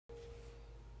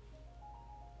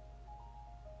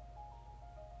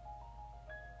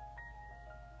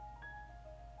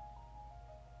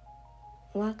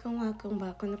Welcome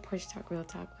to Porch Talk, Real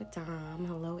Talk with Dom.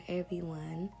 Hello,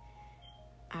 everyone.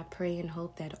 I pray and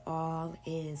hope that all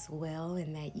is well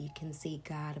and that you can see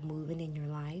God moving in your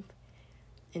life.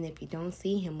 And if you don't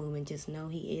see Him moving, just know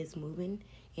He is moving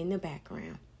in the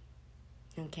background.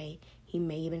 Okay? He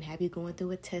may even have you going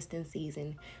through a testing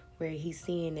season where He's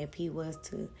seeing if He was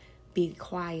to be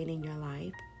quiet in your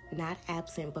life, not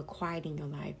absent, but quiet in your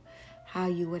life, how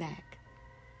you would act.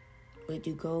 Would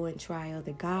you go and try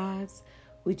other gods?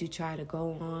 Would you try to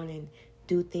go on and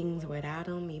do things without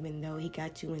Him, even though He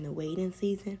got you in the waiting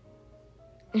season?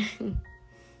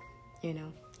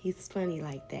 He's funny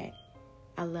like that.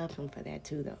 I love Him for that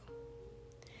too, though.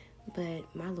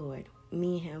 But my Lord,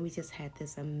 me and Him, we just had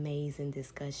this amazing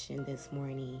discussion this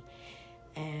morning.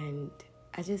 And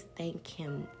I just thank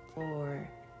Him for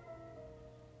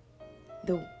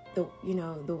the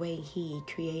way He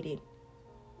created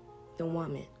the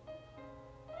woman,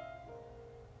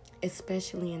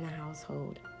 especially in the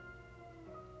household.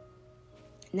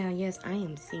 Now, yes, I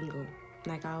am single.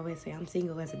 Like I always say, I'm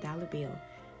single as a dollar bill.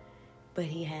 But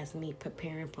He has me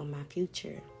preparing for my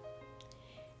future.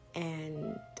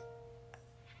 And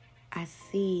I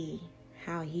see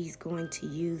how He's going to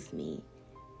use me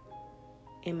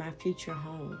in my future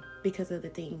home because of the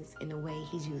things in the way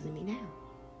He's using me now.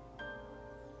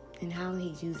 And how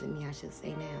He's using me, I should say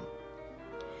now.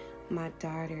 My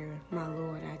daughter, my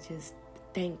Lord, I just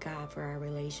thank God for our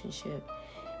relationship.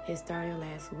 It started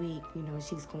last week.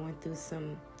 She's going through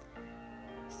some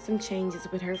changes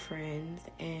with her friends,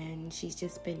 and she's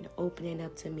just been opening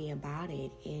up to me about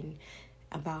it and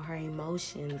about her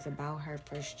emotions, about her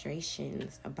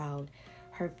frustrations, about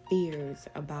her fears,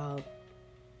 about,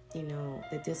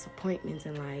 the disappointments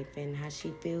in life and how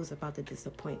she feels about the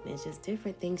disappointments, just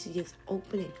different things. She just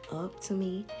opening up to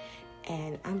me,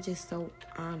 and I'm just so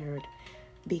honored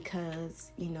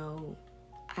because,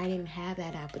 I didn't have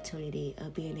that opportunity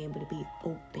of being able to be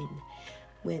open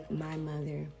with my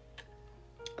mother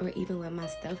or even with my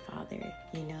stepfather,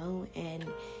 and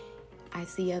I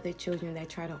see other children that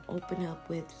try to open up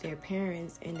with their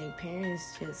parents and their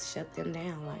parents just shut them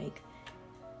down, like,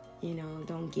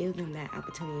 don't give them that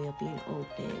opportunity of being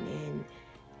open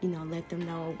and, let them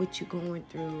know what you're going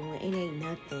through. It ain't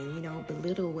nothing,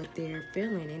 belittle what they're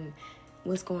feeling and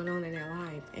what's going on in their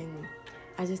life. And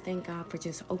I just thank God for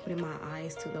just opening my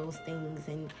eyes to those things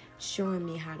and showing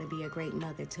me how to be a great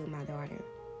mother to my daughter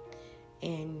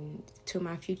and to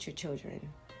my future children,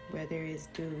 whether it's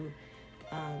through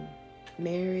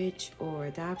marriage or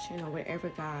adoption or whatever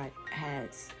God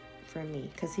has for me,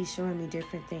 because He's showing me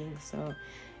different things. So,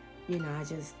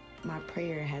 my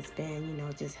prayer has been,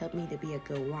 just help me to be a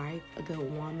good wife, a good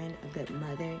woman, a good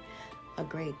mother, a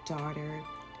great daughter,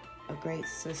 a great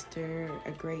sister,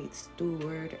 a great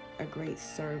steward, a great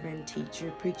servant,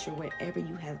 teacher, preacher, whatever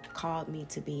you have called me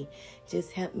to be.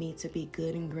 Just help me to be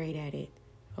good and great at it,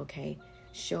 okay?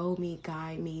 Show me,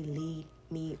 guide me, lead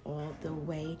me all the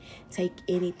way. Take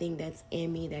anything that's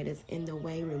in me that is in the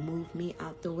way, remove me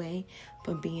out the way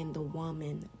from being the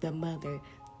woman, the mother,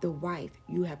 the wife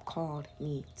you have called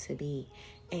me to be.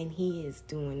 And He is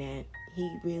doing that.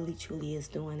 He really, truly is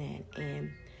doing that.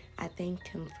 And I thank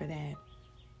Him for that.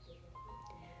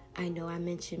 I know I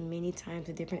mentioned many times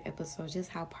in different episodes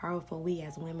just how powerful we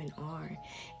as women are.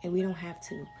 And we don't have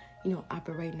to,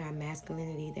 operate in our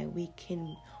masculinity, that we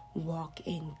can walk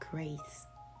in grace.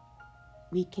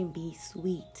 We can be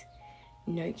sweet,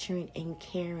 nurturing, and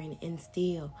caring, and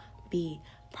still be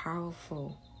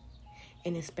powerful.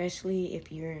 And especially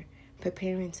if you're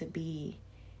preparing to be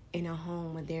in a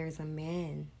home where there is a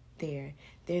man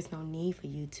there's no need for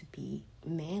you to be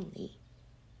manly,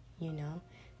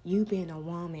 You being a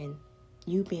woman,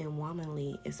 you being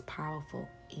womanly is powerful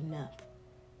enough.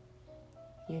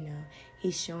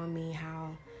 He's showing me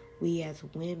how we as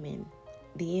women,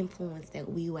 the influence that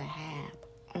we will have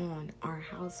on our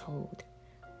household.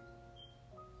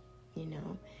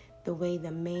 The way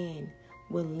the man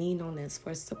will lean on us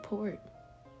for support.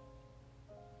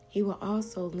 He will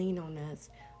also lean on us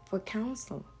for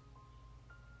counsel.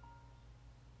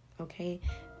 Okay?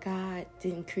 God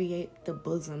didn't create the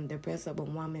bosom, the breast of a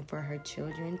woman for her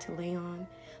children to lay on,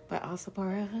 but also for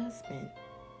her husband.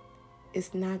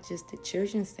 It's not just the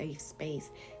children's safe space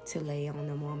to lay on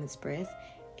a woman's breast.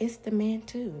 It's the man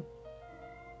too.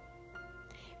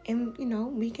 And,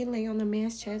 we can lay on the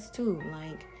man's chest too.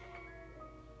 Like,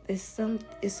 it's so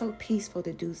peaceful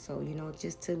to do so,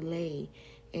 just to lay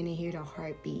and to hear the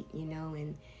heartbeat,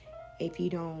 and if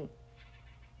you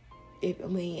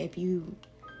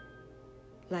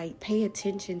pay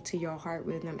attention to your heart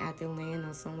rhythm after laying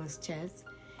on someone's chest,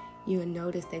 you'll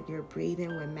notice that your breathing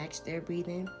will match their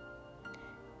breathing.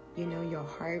 your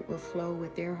heart will flow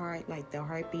with their heart, like the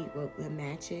heartbeat will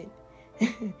match it.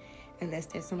 Unless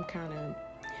there's some kind of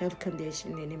health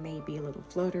condition, then it may be a little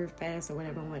flutter, fast, or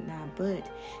whatever and whatnot, but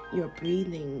your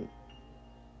breathing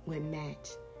would match.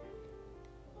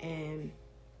 And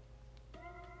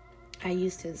I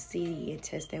used to see and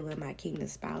test that with my kingdom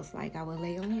spouse. Like, I would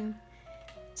lay on him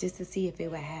just to see if it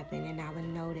would happen, and I would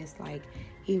notice, like,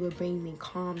 he would bring me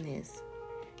calmness,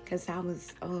 because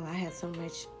I had so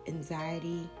much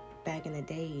anxiety back in the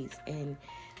days, and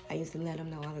I used to let him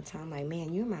know all the time, like,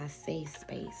 man, you're my safe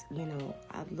space.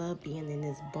 I love being in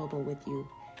this bubble with you.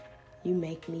 You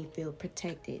make me feel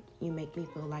protected. You make me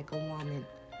feel like a woman.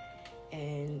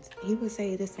 And he would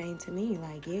say the same to me,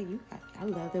 like, yeah, I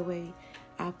love the way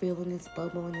I feel in this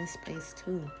bubble, in this space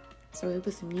too. So it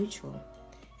was mutual.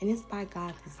 And it's by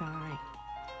God's design.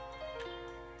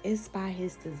 It's by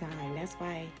his design. That's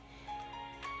why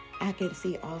I can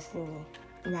see also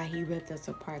why he ripped us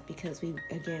apart, because we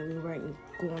weren't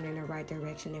going in the right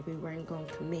direction. If we weren't going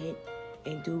to commit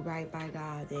and do right by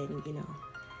God, then,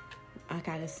 I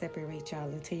got to separate y'all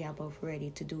until y'all both ready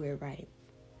to do it right.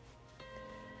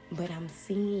 But I'm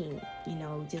seeing,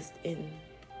 just in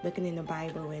looking in the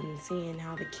Bible and seeing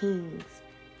how the kings,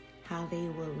 how they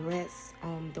would rest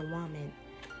on the woman,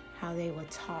 how they would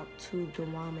talk to the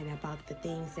woman about the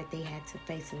things that they had to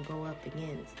face and go up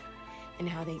against, and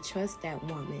how they trust that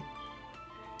woman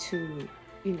to,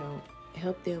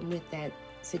 help them with that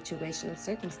situation of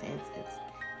circumstances,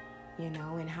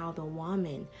 and how the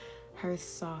woman, her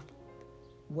soft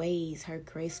ways, her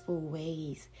graceful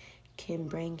ways can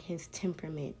bring his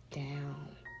temperament down.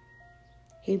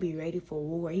 He'd be ready for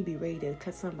war. He'd be ready to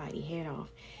cut somebody's head off.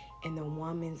 And the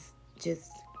woman's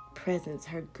just presence,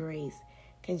 her grace,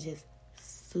 can just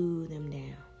soothe him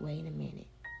down. Wait a minute.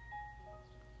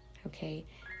 Okay?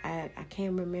 I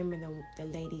can't remember the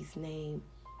lady's name,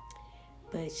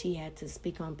 but she had to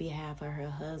speak on behalf of her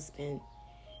husband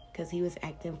because he was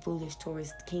acting foolish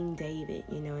towards King David,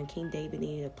 and King David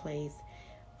needed a place.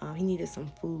 He needed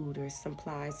some food or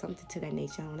supplies, something to that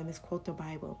nature. I don't know, let's quote the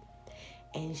Bible.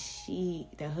 And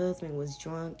the husband was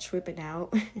drunk, tripping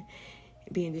out,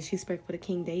 being disrespectful to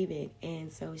King David.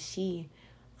 And so she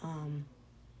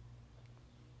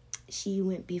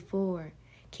went before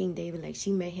King David, like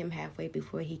she met him halfway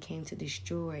before he came to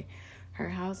destroy her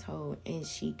household. And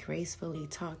she gracefully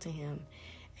talked to him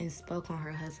and spoke on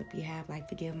her husband's behalf, like,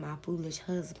 forgive my foolish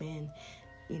husband,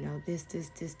 this,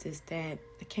 that.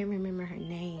 I can't remember her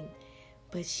name,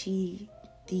 but she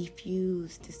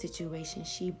diffused the situation.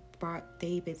 She brought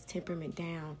David's temperament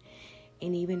down.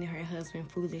 And even her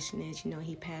husband's foolishness,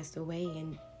 he passed away,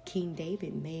 and King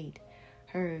David made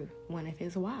her one of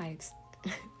his wives.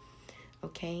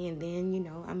 Okay, and then,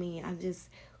 I'm just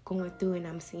going through and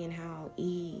I'm seeing how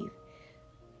Eve,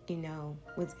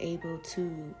 was able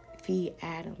to feed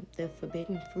Adam the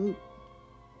forbidden fruit.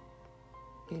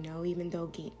 Even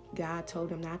though God told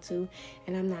him not to.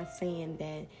 And I'm not saying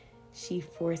that she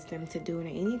forced him to do it or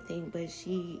anything, but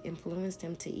she influenced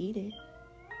him to eat it.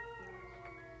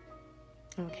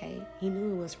 Okay, he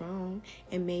knew it was wrong,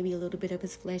 and maybe a little bit of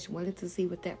his flesh wanted to see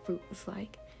what that fruit was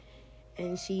like.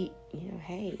 And she,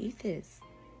 hey, eat this.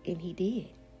 And he did.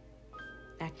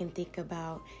 I can think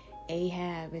about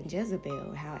Ahab and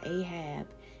Jezebel, how Ahab,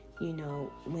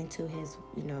 went to his,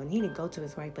 and he didn't go to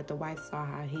his wife, but the wife saw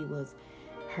how he was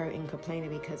hurt and complaining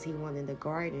because he wanted the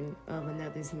garden of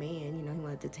another's man. He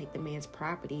wanted to take the man's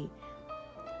property.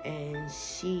 And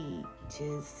she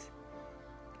just,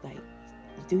 like,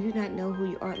 do you not know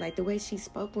who you are? Like, the way she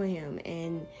spoke with him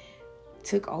and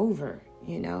took over,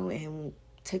 and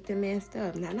took the man's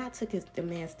stuff. Not took the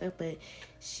man's stuff, but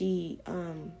she,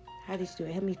 how did she do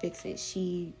it? Help me fix it.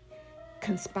 She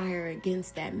conspired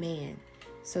against that man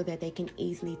so that they can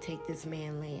easily take this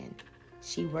man's land.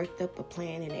 She worked up a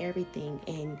plan and everything,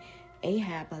 and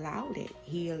Ahab allowed it.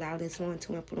 He allowed this woman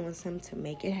to influence him to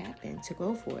make it happen, to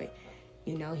go for it.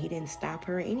 He didn't stop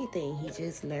her or anything. He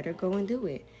just let her go and do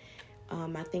it.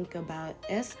 I think about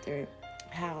Esther,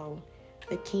 how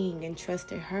the king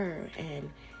entrusted her, and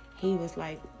he was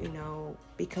like,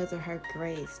 because of her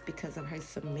grace, because of her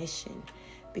submission,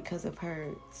 because of her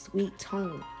sweet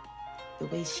tone, the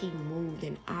way she moved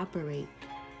and operated,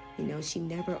 she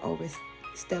never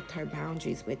overstepped her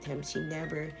boundaries with him. She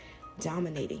never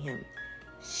dominated him.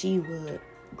 She would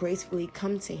gracefully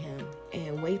come to him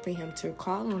and wait for him to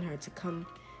call on her to come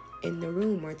in the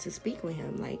room or to speak with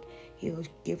him. Like, he'll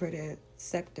give her the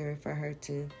scepter for her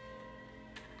to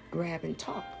grab and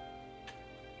talk.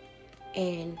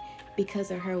 And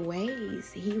because of her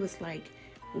ways, he was like,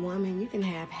 woman, you can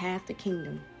have half the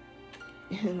kingdom.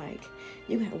 Like,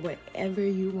 you have whatever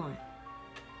you want.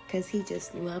 because he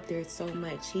just loved her so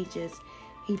much. He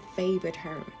favored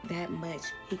her that much.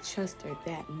 He trusted her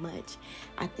that much.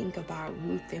 I think about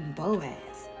Ruth and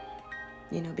Boaz,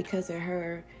 because of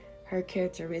her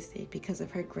characteristic, because of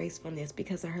her gracefulness,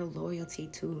 because of her loyalty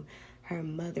to her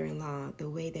mother-in-law, the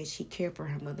way that she cared for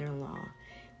her mother-in-law,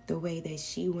 the way that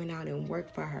she went out and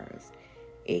worked for hers.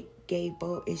 It gave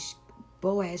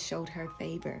Boaz showed her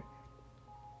favor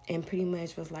and pretty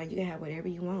much was like, you can have whatever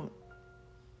you want.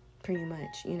 Pretty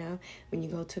much, when you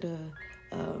go to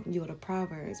the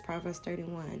Proverbs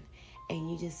 31,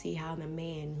 and you just see how the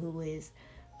man who is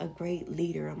a great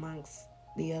leader amongst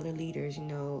the other leaders,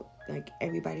 like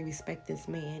everybody respect this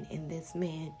man, and this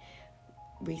man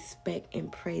respect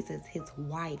and praises his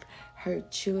wife. Her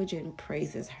children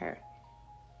praises her.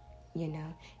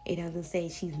 It doesn't say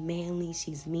she's manly,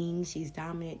 she's mean, she's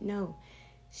dominant. No,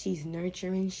 she's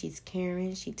nurturing, she's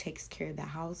caring, she takes care of the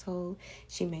household.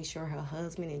 She makes sure her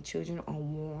husband and children are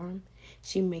warm.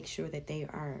 She makes sure that they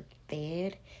are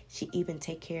fed. She even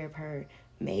take care of her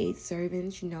maid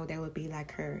servants, that would be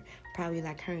probably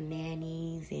like her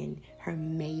nannies and her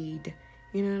maid.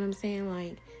 You know what I'm saying?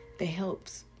 Like, that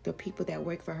helps the people that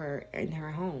work for her in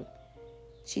her home.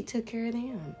 She took care of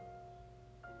them.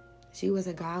 She was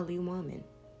a godly woman.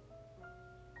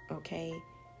 Okay?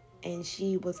 And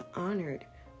she was honored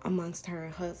amongst her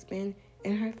husband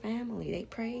and her family. They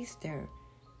praised her.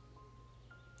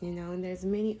 And there's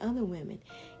many other women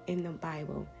in the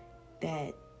Bible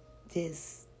that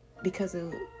just, because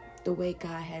of the way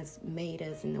God has made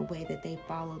us and the way that they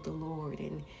follow the Lord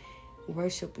and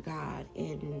worship God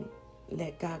and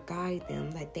let God guide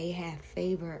them, that they have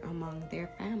favor among their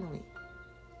family.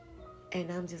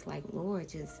 And I'm just like, Lord,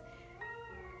 just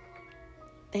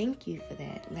thank you for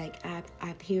that. Like,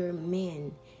 I've heard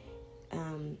men,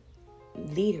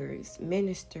 leaders,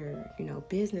 minister,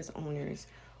 business owners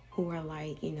who are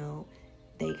like,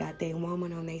 they got their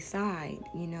woman on their side,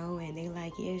 and they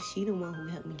like, yeah, she the one who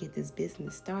helped me get this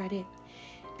business started.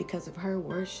 Because of her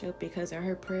worship, because of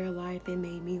her prayer life, it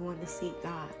made me want to seek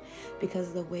God. Because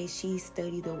of the way she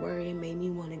studied the word, it made me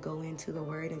want to go into the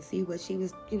word and see what she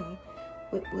was,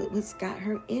 what's got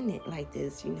her in it like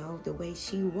this, the way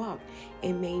she walked.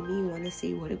 It made me want to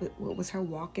see what was her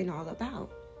walking all about.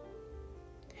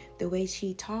 The way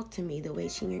she talked to me, the way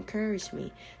she encouraged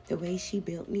me, the way she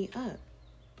built me up,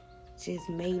 just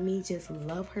made me just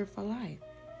love her for life.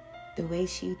 The way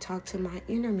she talked to my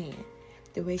inner man,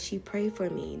 the way she prayed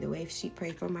for me, the way she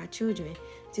prayed for my children,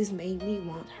 just made me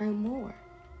want her more.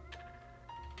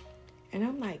 And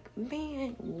I'm like,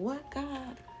 man, what,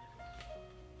 God?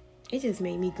 It just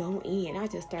made me go in. I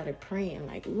just started praying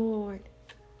like, Lord,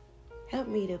 help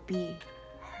me to be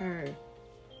her.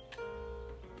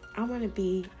 I want to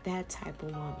be that type of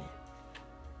woman.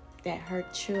 That her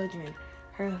children,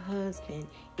 her husband,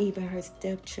 even her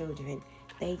stepchildren,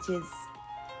 they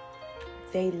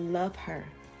love her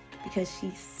because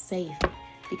she's safe,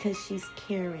 because she's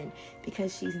caring,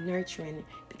 because she's nurturing,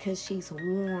 because she's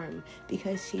warm,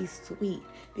 because she's sweet,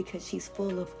 because she's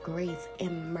full of grace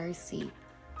and mercy.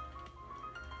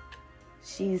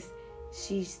 She's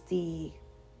the,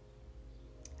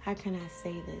 how can I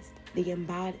say this? The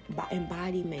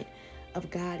embodiment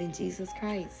of God in Jesus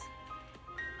Christ.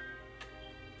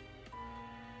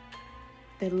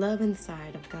 The loving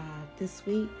side of God, the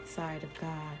sweet side of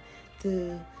God,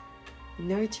 the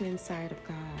nurturing side of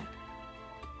God.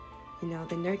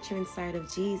 The nurturing side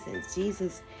of Jesus.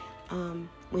 Jesus, when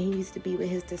he used to be with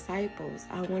his disciples,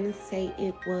 I want to say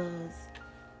it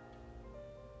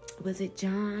was it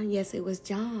John? Yes, it was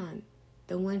John,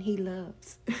 the one he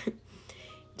loves.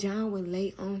 John would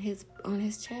lay on his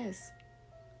chest.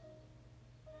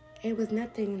 It was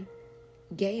nothing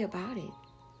gay about it.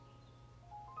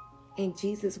 And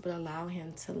Jesus would allow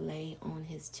him to lay on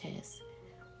his chest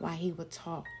while he would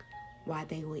talk, while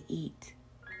they would eat.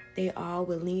 They all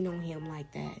would lean on him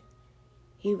like that.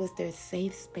 He was their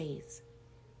safe space.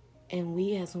 And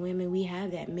we as women, we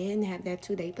have that. Men have that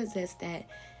too. They possess that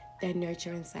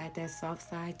nurturing side, that soft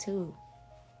side too.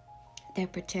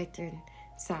 That protecting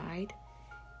side.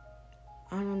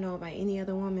 I don't know about any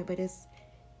other woman, but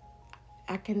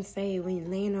I can say when you're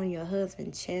laying on your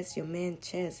husband's chest, your man's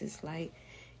chest, it's like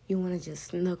you want to just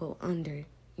snuggle under,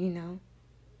 And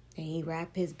he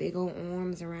wrap his big old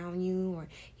arms around you, or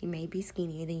he may be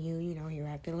skinnier than you, he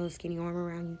wrapped a little skinny arm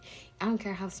around you. I don't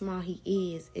care how small he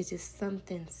is. It's just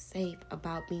something safe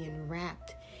about being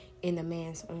wrapped in a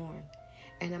man's arm.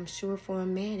 And I'm sure for a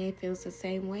man, it feels the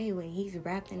same way when he's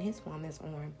wrapped in his woman's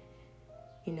arm.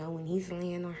 When he's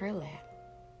laying on her lap,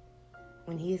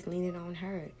 when he is leaning on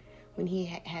her, when he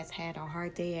has had a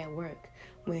hard day at work,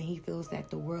 when he feels that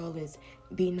the world is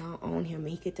beating on him,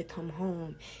 he get to come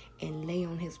home and lay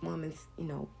on his woman's,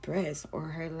 breast or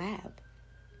her lap.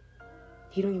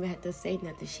 He don't even have to say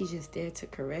nothing. She's just there to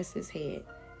caress his head,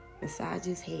 massage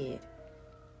his head,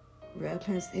 rub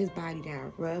his body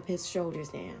down, rub his shoulders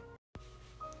down.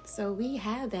 So we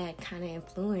have that kind of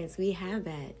influence. We have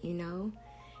that,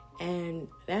 And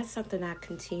that's something I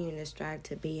continue to strive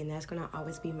to be. And that's going to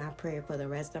always be my prayer for the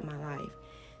rest of my life.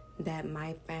 That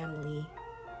my family,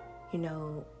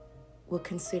 will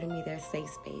consider me their safe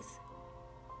space.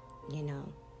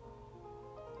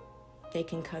 They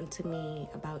can come to me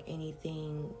about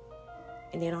anything.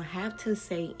 And they don't have to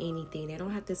say anything. They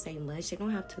don't have to say much. They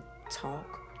don't have to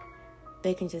talk.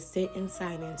 They can just sit in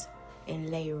silence and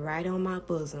lay right on my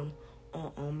bosom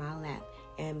or on my lap.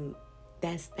 And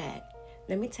that's that.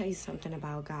 Let me tell you something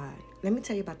about God. Let me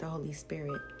tell you about the Holy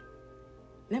Spirit.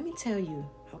 Let me tell you,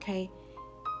 okay?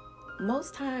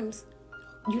 Most times,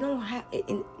 you don't have,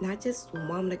 not just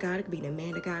woman of God, it could be the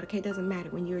man of God, okay? It doesn't matter.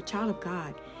 When you're a child of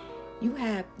God, you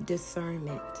have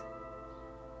discernment,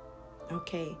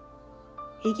 okay?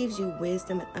 He gives you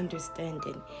wisdom and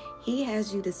understanding. He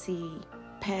has you to see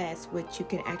past what you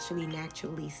can actually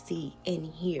naturally see and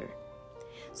hear.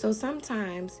 So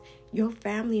sometimes your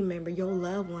family member, your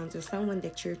loved ones, or someone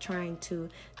that you're trying to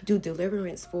do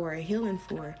deliverance for or healing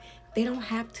for, they don't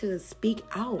have to speak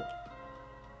out.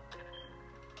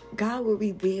 God will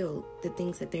reveal the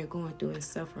things that they're going through and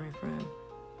suffering from.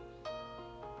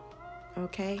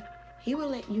 Okay? He will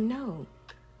let you know.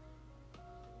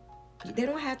 They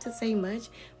don't have to say much.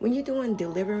 When you're doing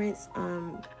deliverance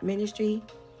ministry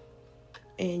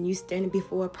and you standing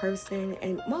before a person,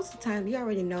 and most of the time you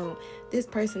already know this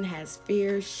person has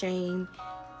fear, shame,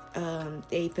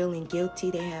 they feeling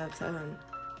guilty, they have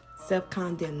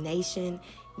self-condemnation,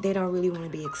 they don't really want to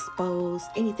be exposed,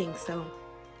 anything. So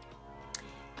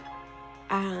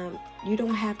you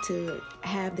don't have to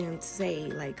have them say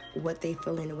like what they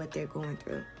feeling and what they're going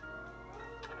through.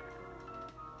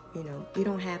 You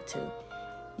don't have to.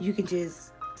 You can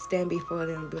just stand before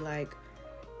them and be like,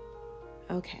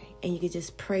 okay. And you can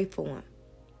just pray for them.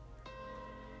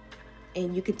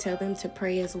 And you can tell them to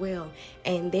pray as well.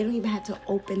 And they don't even have to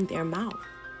open their mouth.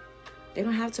 They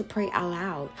don't have to pray out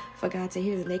loud for God to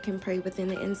hear them. They can pray within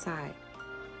the inside.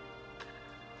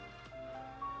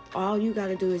 All you got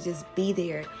to do is just be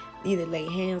there. Either lay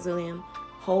hands on them,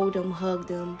 hold them, hug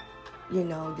them,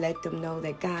 let them know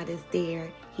that God is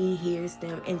there. He hears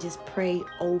them, and just pray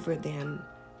over them.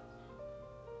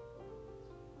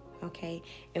 Okay?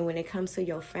 And when it comes to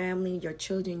your family, your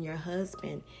children, your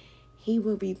husband, He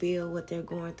will reveal what they're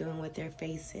going through and what they're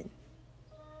facing.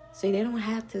 So they don't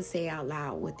have to say out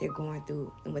loud what they're going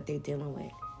through and what they're dealing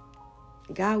with.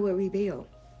 God will reveal.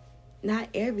 Not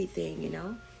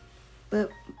everything, but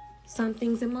some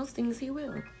things and most things He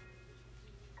will.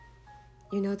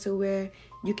 To where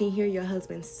you can hear your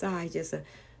husband sigh, just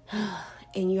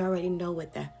and you already know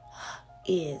what that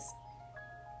is.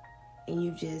 And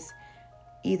you just,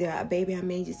 either, baby, I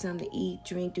made you something to eat,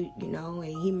 drink, and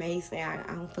he may say, I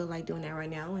don't feel like doing that right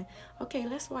now. And, okay,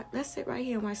 let's sit right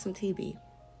here and watch some TV.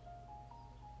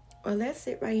 Or let's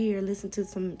sit right here and listen to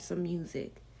some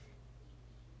music.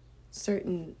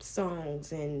 Certain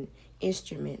songs and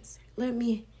instruments. Let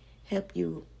me help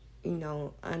you,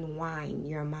 unwind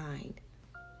your mind.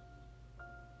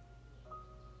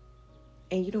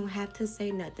 And you don't have to say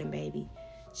nothing, baby.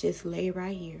 Just lay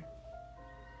right here.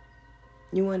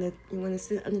 You wanna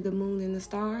sit under the moon and the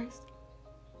stars?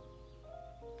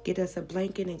 Get us a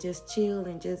blanket and just chill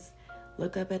and just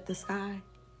look up at the sky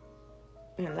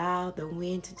and allow the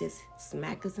wind to just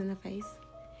smack us in the face.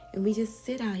 And we just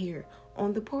sit out here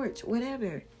on the porch,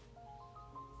 whatever.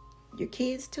 Your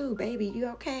kids too, baby. You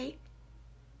okay?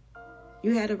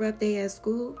 You had a rough day at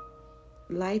school?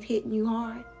 Life hitting you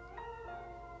hard?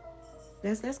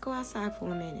 Let's go outside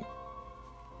for a minute.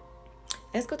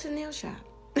 Let's go to the nail shop.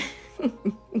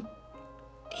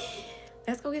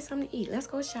 Let's go get something to eat. Let's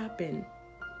go shopping.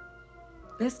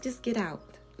 Let's just get out.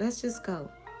 Let's just go.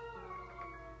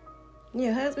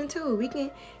 Your husband too. We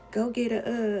can go get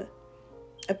a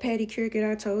pedicure, get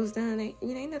our toes done.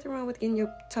 Ain't nothing wrong with getting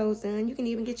your toes done. You can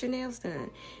even get your nails done,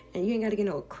 and you ain't got to get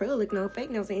no acrylic, no fake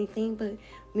nails, or anything. But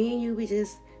me and you, we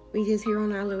just here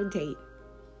on our little date.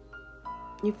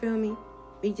 You feel me?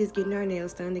 We just getting our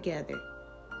nails done together.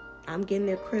 I'm getting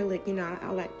the acrylic,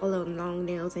 I like a little long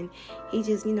nails, and he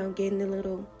just, getting the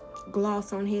little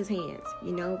gloss on his hands,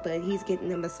 but he's getting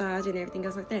the massage and everything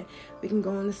else like that. We can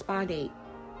go on the spa date.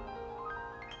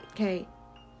 Okay?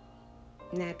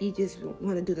 Now, if you just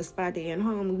want to do the spa day at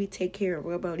home and we take care of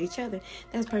rub on each other,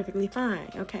 that's perfectly fine,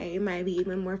 okay? It might be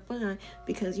even more fun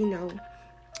because,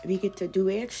 we get to do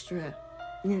extra,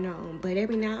 But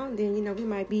every now and then, we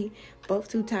might be both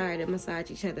too tired to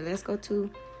massage each other. Let's go to,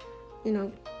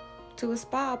 to a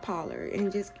spa parlor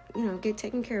and just, get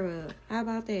taken care of. How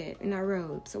about that? In our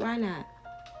robes. So why not?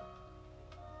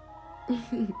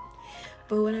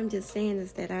 But what I'm just saying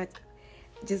is that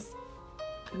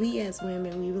we as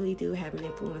women, we really do have an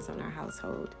influence on our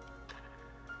household.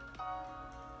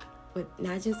 With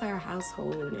not just our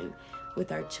household and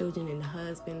with our children and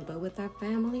husband, but with our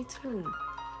family too.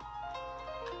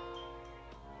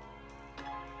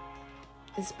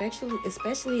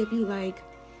 Especially if you like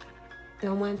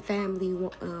the one family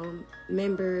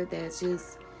member that's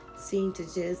just seem to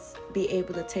just be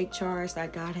able to take charge,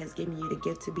 like God has given you the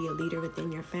gift to be a leader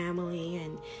within your family,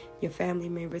 and your family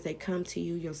members, they come to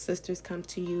you, your sisters come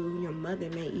to you, your mother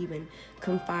may even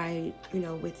confide,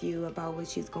 with you about what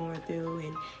she's going through,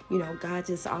 and, God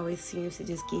just always seems to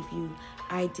just give you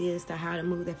ideas to how to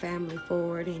move the family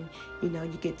forward, and,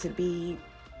 you get to be,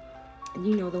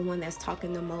 the one that's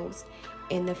talking the most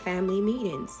in the family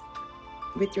meetings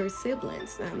with your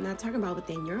siblings. I'm not talking about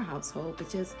within your household, but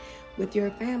just with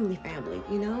your family,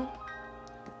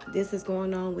 This is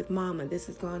going on with mama. This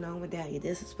is going on with daddy.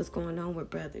 This is what's going on with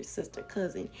brother, sister,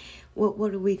 cousin.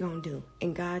 What are we going to do?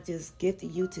 And God just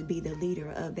gifted you to be the leader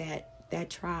of that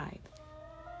tribe.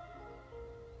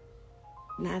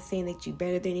 Not saying that you're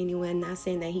better than anyone. Not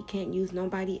saying that he can't use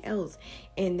nobody else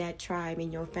in that tribe,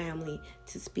 in your family,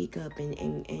 to speak up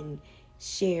and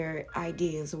share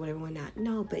ideas or whatever or not.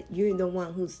 No, but you're the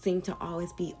one who seems to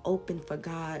always be open for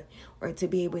God, or to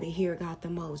be able to hear God the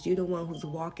most. You're the one who's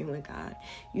walking with God.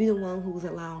 You're the one who's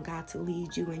allowing God to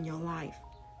lead you in your life.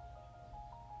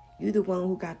 You're the one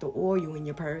who got the oil in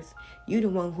your purse. You're the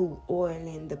one who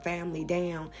oiling the family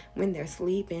down when they're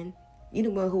sleeping. You're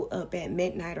the one who up at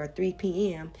midnight or 3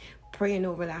 p.m. praying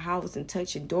over the house and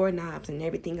touching doorknobs and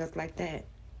everything else like that.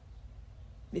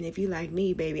 And if you like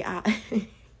me, baby, I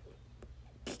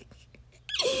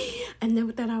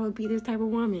never thought I would be this type of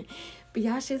woman. But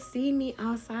y'all should see me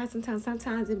outside sometimes.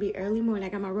 Sometimes it'd be early morning. I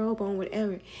got my robe on,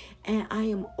 whatever. And I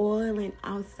am oiling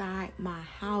outside my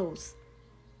house.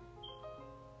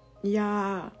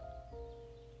 Y'all,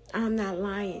 I'm not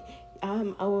lying.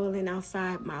 I'm oiling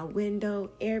outside my window,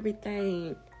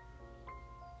 everything.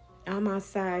 I'm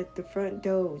outside the front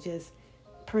door just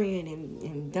praying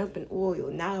and dumping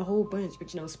oil. Not a whole bunch,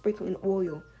 but, sprinkling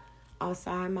oil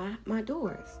outside my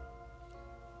doors.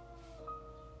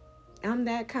 I'm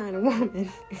that kind of woman.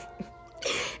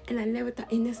 And I never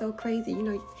thought, and it's so crazy.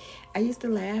 I used to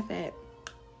laugh at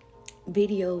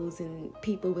videos and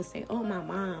people would say, oh, my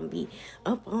mom be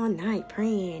up all night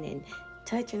praying and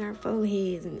touching our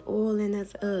foreheads and oiling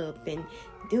us up and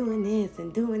doing this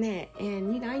and doing that.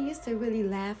 And, I used to really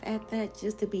laugh at that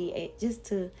just to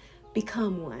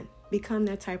become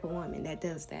that type of woman that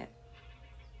does that.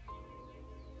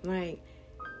 Like,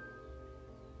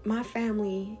 my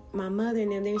family, my mother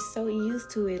and them, they're so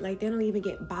used to it. Like, they don't even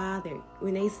get bothered.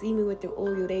 When they see me with the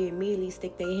oil, they immediately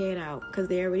stick their head out because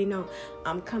they already know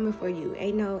I'm coming for you.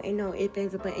 Ain't no if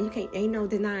there's a but, and ain't no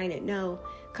denying it. No,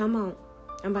 come on.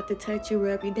 I'm about to touch you,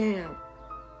 rub you down.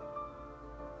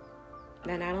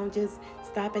 And I don't just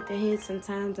stop at the head.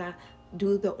 Sometimes I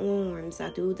do the arms, I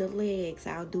do the legs,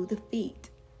 I'll do the feet.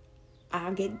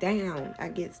 I'll get down. I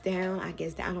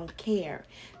don't care,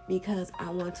 because I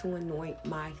want to anoint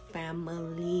my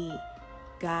family.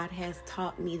 God has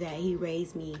taught me that. He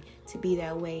raised me to be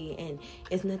that way, and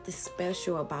it's nothing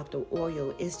special about the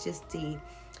oil. It's just the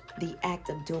act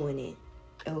of doing it.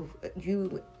 Of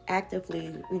you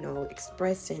actively,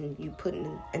 expressing, you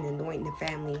putting and anointing the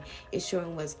family. It's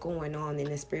showing what's going on in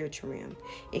the spiritual realm.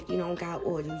 If you don't got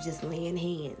oil, you just laying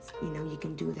hands. You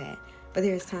can do that. But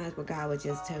there's times where God would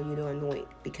just tell you to anoint,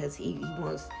 because he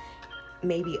wants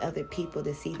maybe other people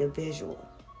to see the visual,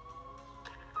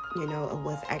 of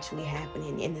what's actually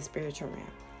happening in the spiritual realm.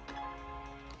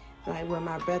 Like when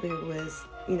my brother was,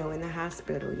 in the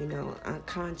hospital,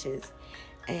 unconscious.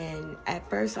 And at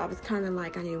first I was kind of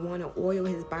like, I didn't want to oil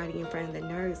his body in front of the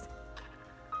nurse,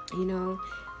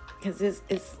 because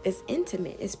it's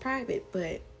intimate, it's private.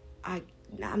 But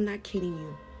I'm not kidding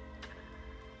you.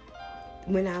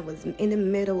 When I was in the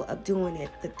middle of doing it,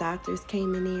 the doctors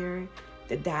came in there,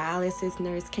 the dialysis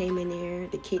nurse came in there,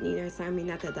 the kidney nurse,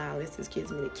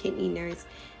 the kidney nurse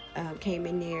came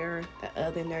in there, the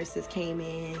other nurses came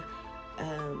in.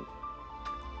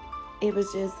 It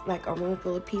was just like a room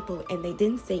full of people, and they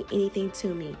didn't say anything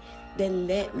to me. They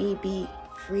let me be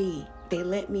free. They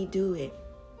let me do it.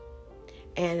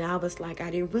 And I was like, I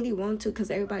didn't really want to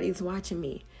because everybody's watching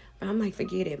me. But I'm like,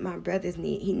 forget it. My brothers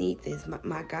need this.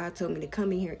 My God told me to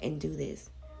come in here and do this.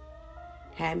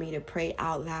 Had me to pray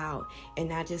out loud, and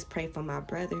not just pray for my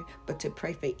brother, but to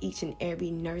pray for each and every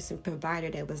nurse and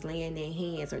provider that was laying their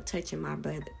hands or touching my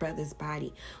brother's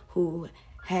body, who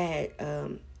had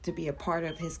to be a part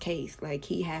of his case. Like,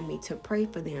 he had me to pray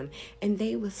for them, and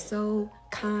they were so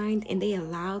kind, and they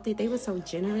allowed it. They were so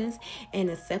generous and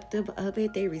acceptive of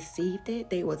it. They received it.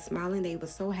 They were smiling. They were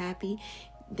so happy.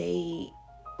 They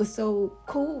were so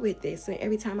cool with this. So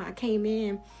every time I came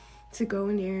in to go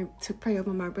in there to pray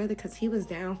over my brother, because he was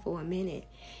down for a minute,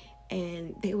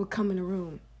 and they would come in the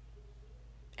room,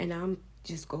 and I'm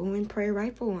just go and pray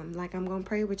right for him. Like, I'm going to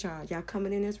pray with y'all. Y'all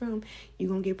coming in this room, you're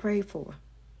going to get prayed for.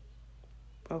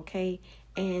 Okay?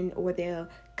 And, or they'll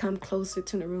come closer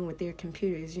to the room with their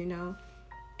computers, you know?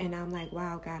 And I'm like,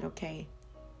 wow, God, okay.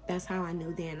 That's how I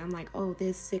knew then. I'm like, oh,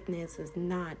 this sickness is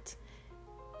not,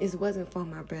 it wasn't for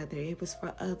my brother. It was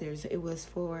for others. It was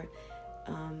for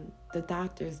the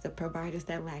doctors, the providers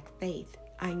that lack faith.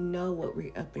 I know what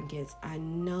we're up against. I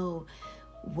know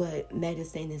what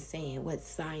medicine is saying, what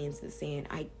science is saying.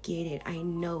 I get it. I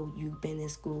know you've been in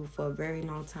school for a very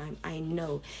long time. I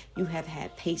know you have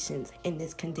had patients in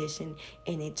this condition,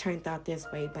 and it turned out this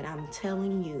way. But I'm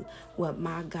telling you what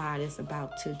my God is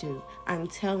about to do. I'm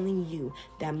telling you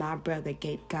that my brother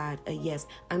gave God a yes.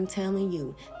 I'm telling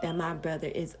you that my brother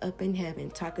is up in heaven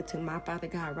talking to my Father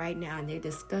God right now, and they're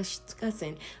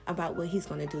discussing about what he's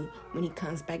going to do when he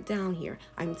comes back down here.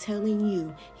 I'm telling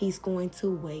you, he's going to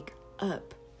wake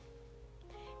up.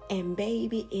 And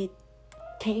baby, it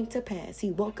came to pass.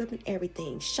 He woke up and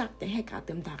everything. Shocked the heck out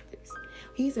them doctors.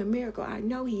 He's a miracle. I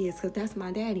know he is, because that's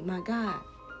my daddy, my God.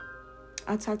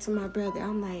 I talked to my brother.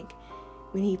 I'm like,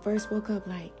 when he first woke up,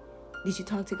 like, did you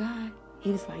talk to God?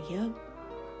 He was like, yep.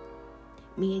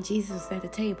 Me and Jesus was at the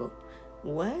table.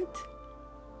 What?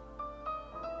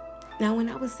 Now, when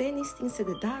I was saying these things to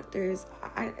the doctors,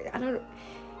 I don't,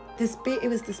 it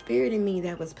was the spirit in me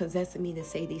that was possessing me to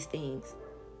say these things.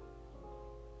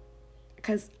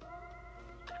 Because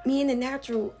me in the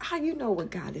natural, how you know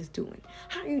what God is doing?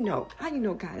 How you know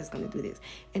God is going to do this?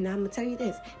 And I'm going to tell you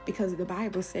this, because the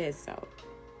Bible says so.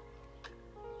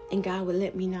 And God would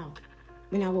let me know.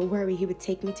 When I would worry, he would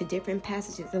take me to different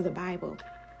passages of the Bible.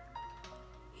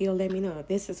 He'll let me know,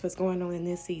 this is what's going on in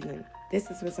this season. This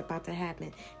is what's about to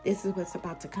happen. This is what's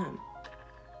about to come.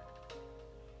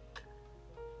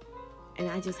 And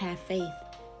I just have faith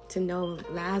to know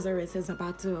Lazarus is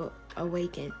about to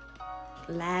awaken.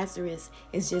 Lazarus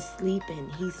is just sleeping.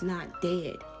 He's not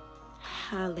dead.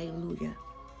 Hallelujah.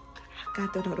 Oh,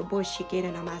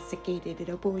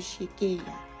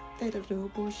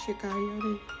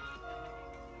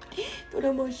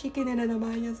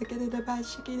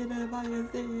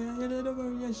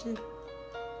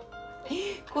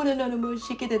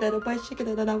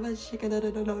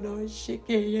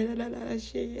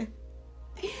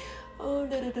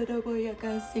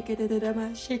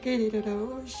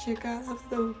 I'm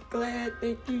so glad.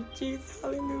 Thank you, Jesus.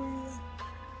 Hallelujah.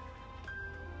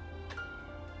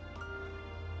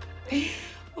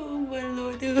 Oh, my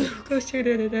Lord.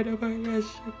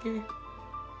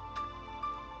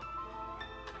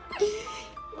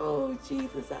 Oh,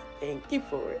 Jesus, I thank you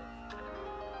for it.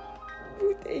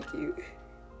 Oh, thank you.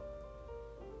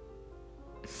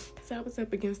 Because I was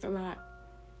up against a lot.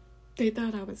 They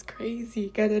thought I was crazy.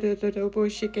 They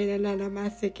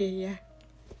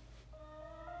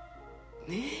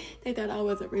thought I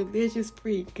was a religious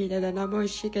freak. Them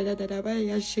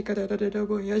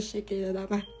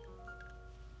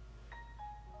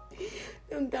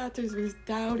doctors was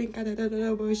doubting.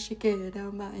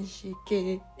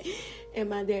 And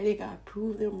my daddy got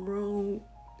proved them wrong.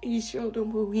 He showed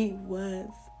them who he was.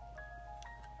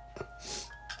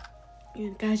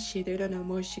 And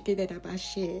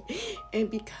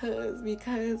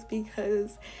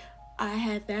because I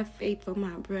had that faith for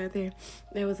my brother,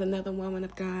 there was another woman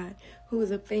of God who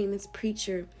was a famous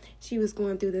preacher. She was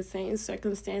going through the same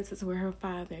circumstances with her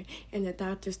father, and the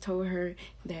doctors told her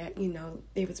that,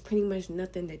 there was pretty much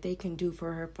nothing that they can do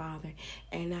for her father.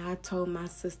 And I told my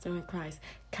sister in Christ,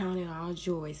 count it all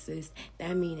joy, sis.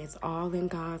 That means it's all in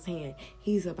God's hand.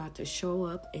 He's about to show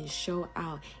up and show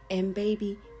out. And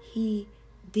baby, he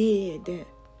did.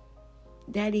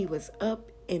 Daddy was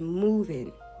up and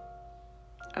moving.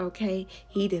 Okay?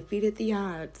 He defeated the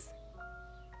odds.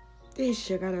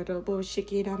 Jesus,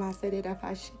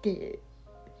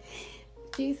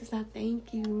 I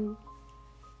thank you.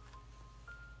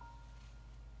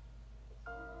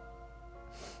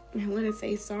 I want to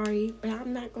say sorry, but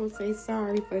I'm not going to say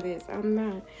sorry for this. I'm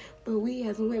not. But we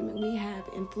as women, we have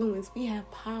influence. We have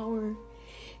power.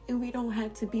 And we don't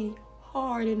have to be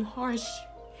hard and harsh.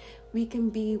 We can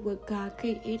be what God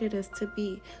created us to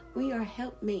be. We are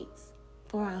helpmates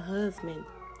for our husband,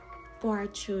 for our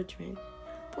children,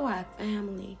 for our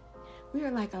family. We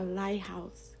are like a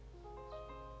lighthouse.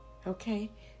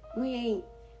 Okay? We ain't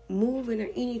moving or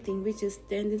anything. We're just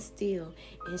standing still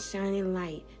and shining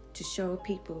light to show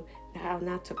people how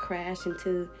not to crash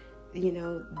into,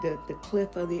 the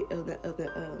cliff of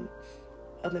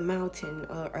the mountain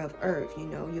or of earth.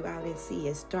 You out in the sea,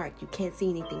 it's dark, you can't see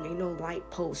anything, there ain't no light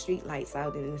poles, street lights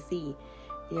out in the sea.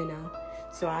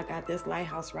 So I got this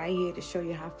lighthouse right here to show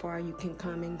you how far you can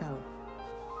come and go.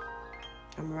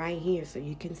 I'm right here so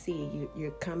you can see.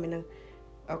 You're coming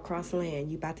across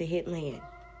land, you about to hit land.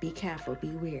 Be careful,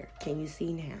 beware. Can you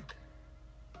see now?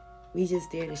 We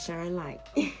just there to shine light.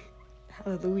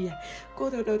 Hallelujah. Oh,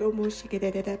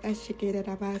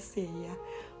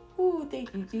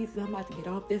 thank you, Jesus. I'm about to get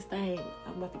off this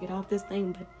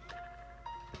thing. But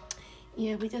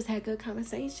yeah, we just had good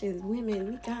conversations.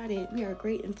 Women, we got it. We are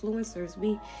great influencers.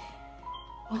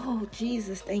 Oh,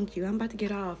 Jesus, thank you. I'm about to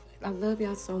get off. I love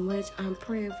y'all so much. I'm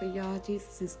praying for y'all.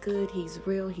 Jesus is good. He's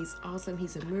real. He's awesome.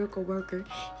 He's a miracle worker.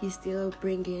 He's still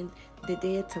bringing the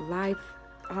dead to life.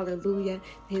 Hallelujah.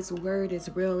 His word is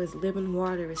real. His living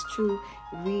water is true.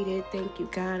 Read it. Thank you,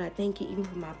 God. I thank you even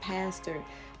for my pastor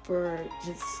for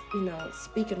just,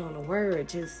 speaking on the word,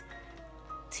 just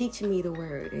teaching me the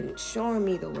word and showing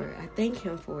me the word. I thank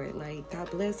him for it. Like,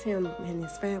 God bless him and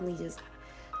his family. Just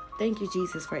thank you,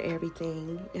 Jesus, for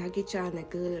everything. I'll get y'all in a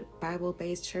good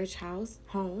Bible-based church house,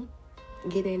 home.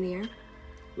 Get in there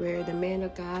where the man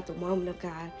of God, the woman of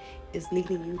God is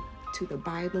leading you to the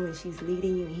Bible, and she's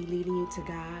leading you and he leading you to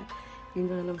God. You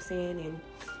know what I'm saying? And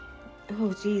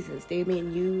oh, Jesus, they're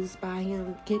being used by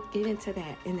him. Get into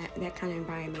that, in that kind of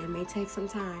environment. It may take some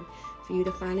time for you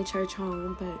to find a church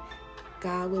home, but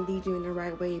God will lead you in the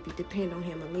right way if you depend on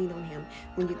him and lean on him.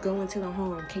 When you go into the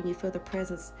home, can you feel the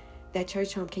presence, that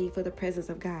church home, can you feel the presence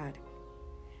of God?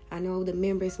 I know the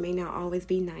members may not always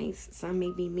be nice. Some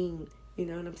may be mean. You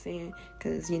know what I'm saying?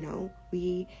 Because,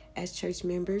 we as church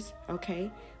members, okay,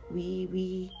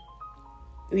 we're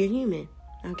human.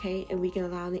 Okay, and we can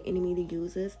allow the enemy to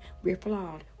use us. We're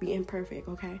flawed. We're imperfect.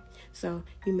 Okay, so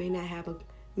you may not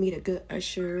meet a good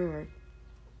usher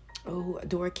or a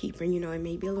doorkeeper. It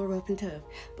may be a little rough and tough.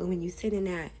 But when you sit in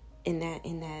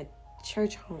that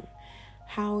church home,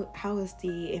 how is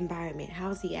the environment?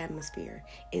 How's the atmosphere?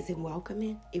 Is it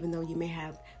welcoming? Even though you may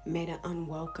have met an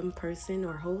unwelcome person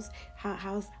or host,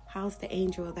 how's the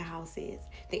angel of the house is?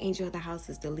 The angel of the house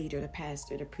is the leader, the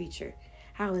pastor, the preacher.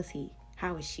 How is he?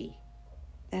 How is she?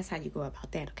 That's how you go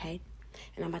about that, okay?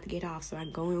 And I'm about to get off, so I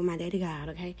can go in with my daddy God,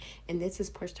 okay? And this is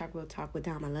Porch Talk, Real Talk with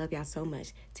Dom. I love y'all so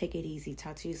much. Take it easy.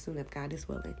 Talk to you soon if God is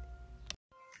willing.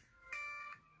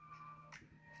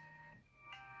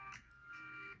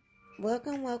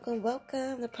 Welcome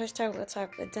to Porch Talk, Real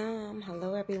Talk with Dom.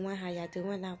 Hello, everyone. How y'all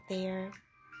doing out there?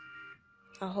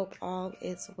 I hope all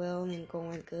is well and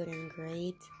going good and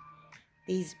great.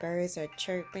 These birds are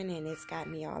chirping, and it's got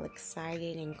me all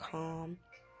excited and calm.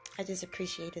 I just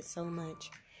appreciate it so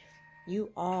much.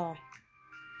 I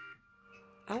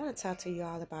want to talk to you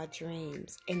all about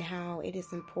dreams and how it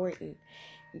is important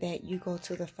that you go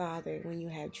to the Father when you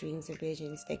have dreams and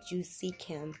visions, that you seek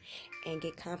him and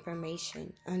get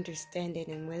confirmation,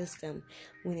 understanding, and wisdom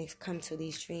when it comes to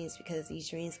these dreams, because these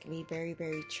dreams can be very,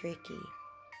 very tricky.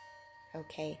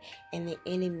 Okay? And the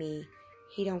enemy,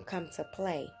 he don't come to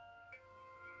play.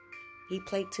 He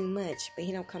played too much, but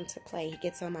he don't come to play. He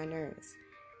gets on my nerves.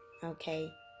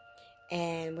 Okay?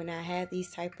 And when I have these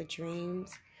type of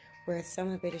dreams where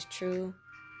some of it is true,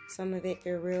 some of it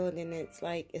they're real, then it's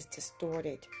like it's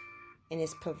distorted and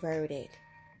it's perverted.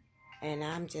 And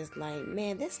I'm just like,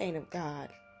 man, this ain't of God.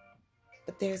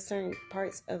 But there's certain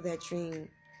parts of that dream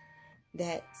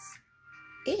that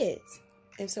is.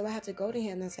 And so I have to go to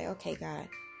him and say, okay, God,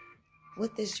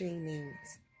 what this dream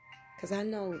means. Because I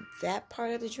know that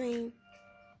part of the dream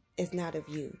is not of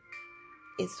you.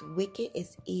 It's wicked,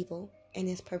 it's evil, and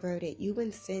it's perverted. You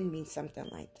wouldn't send me something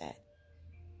like that.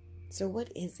 So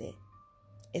what is it?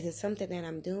 Is it something that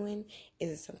I'm doing? Is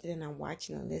it something that I'm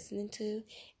watching or listening to?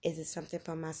 Is it something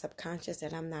from my subconscious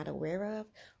that I'm not aware of?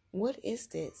 What is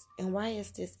this? And why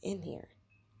is this in here?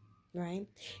 Right?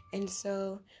 And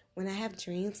so when I have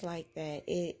dreams like that,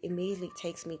 it immediately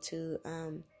takes me to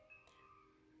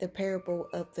the parable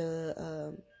of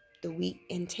the wheat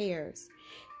and tares.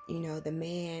 The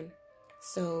man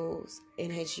sows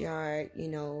in his yard,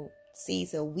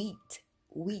 sees a wheat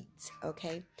wheat,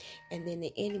 okay? And then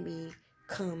the enemy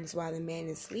comes while the man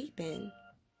is sleeping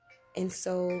and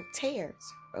so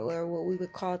tares, or what we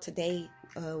would call today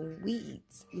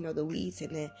weeds, the weeds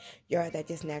in the yard that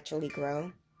just naturally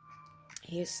grow.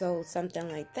 He sowed something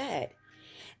like that.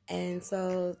 And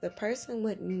so the person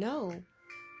wouldn't know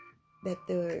that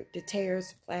the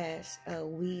tares slash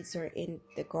weeds are in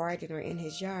the garden or in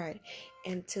his yard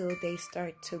until they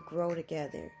start to grow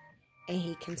together. And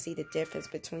he can see the difference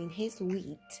between his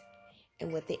wheat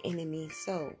and what the enemy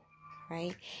sowed,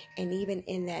 right? And even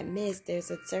in that midst, there's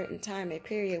a certain time and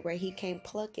period where he can't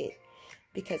pluck it.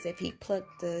 Because if he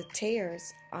plucked the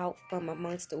tares out from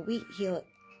amongst the wheat, he'll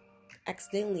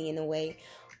accidentally, in a way,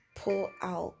 pull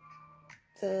out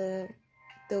the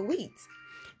weeds.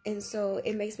 And so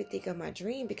it makes me think of my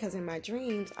dream, because in my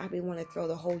dreams, I be want to throw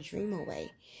the whole dream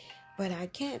away. But I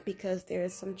can't, because there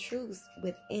is some truth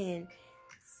within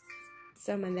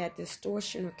some of that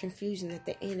distortion or confusion that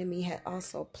the enemy had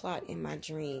also plot in my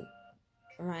dream,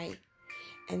 right?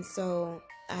 And so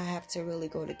I have to really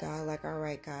go to God like, all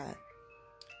right, God,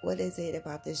 what is it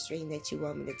about this dream that you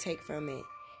want me to take from it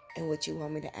and what you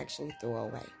want me to actually throw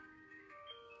away?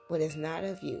 What is not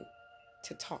of you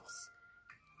to toss?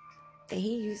 And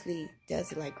he usually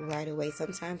does it like right away.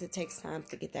 Sometimes it takes time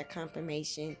to get that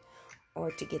confirmation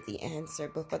or to get the answer.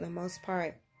 But for the most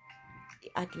part,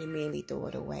 I can immediately throw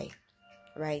it away,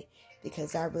 right?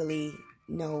 Because I really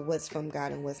know what's from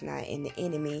God and what's not. And the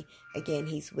enemy, again,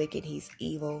 he's wicked, he's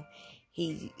evil.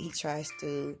 He tries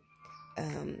to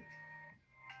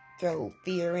throw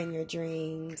fear in your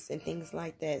dreams and things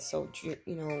like that. So,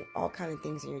 all kind of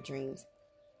things in your dreams.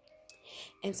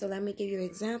 And so let me give you an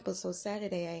example. So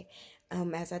Saturday,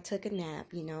 as I took a nap,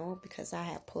 because I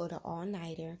had pulled an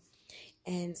all-nighter.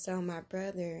 And so my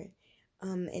brother,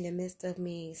 in the midst of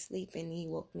me sleeping, he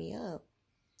woke me up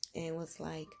and was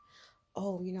like,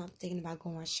 oh, I'm thinking about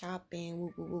going shopping,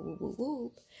 whoop, whoop, whoop, whoop,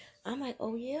 whoop. I'm like,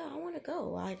 oh, yeah, I want to go.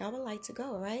 Like, I would like to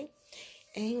go, right?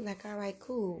 And he was like, all right,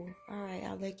 cool. All right,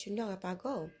 I'll let you know if I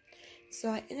go. So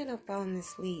I ended up falling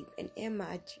asleep. And in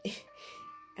my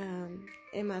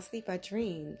sleep, I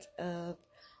dreamed of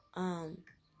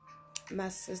my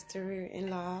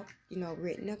sister-in-law,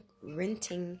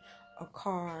 renting a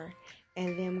car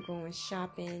and them going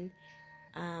shopping.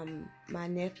 My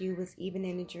nephew was even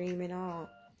in the dream and all.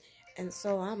 And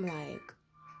so I'm like,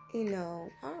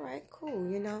 all right,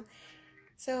 cool,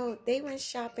 So they went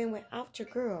shopping without your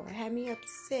girl. It had me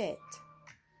upset.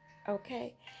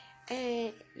 Okay.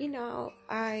 And,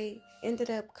 I ended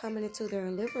up coming into their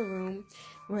living room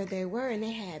where they were, and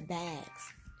they had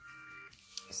bags.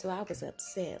 So I was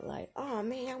upset, like, oh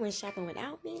man, y'all went shopping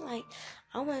without me? Like,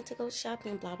 I wanted to go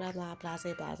shopping, blah, blah, blah, blase,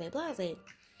 blase, blase.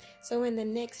 So in the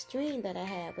next dream that I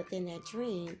had within that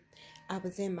dream, I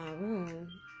was in my room,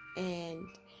 and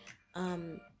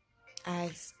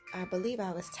I believe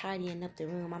I was tidying up the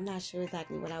room. I'm not sure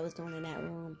exactly what I was doing in that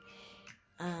room.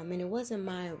 And it wasn't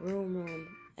my room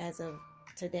as of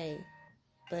today,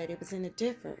 but it was in a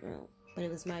different room, but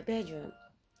it was my bedroom.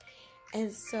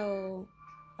 And so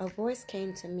a voice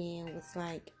came to me and was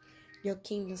like, your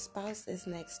kingdom spouse is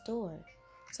next door.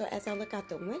 So as I look out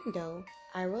the window,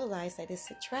 I realize that it's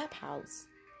a trap house.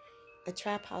 A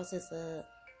trap house is a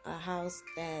house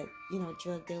that,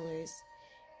 drug dealers,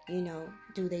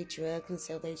 do their drugs and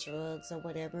sell their drugs or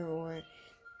whatever, or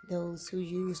those who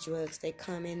use drugs, they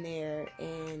come in there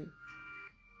and,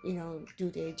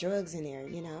 do their drugs in there,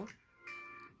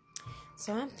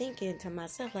 So I'm thinking to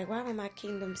myself, like, why would my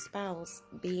kingdom spouse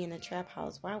be in a trap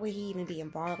house? Why would he even be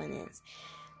involved in this?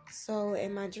 So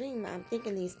in my dream, I'm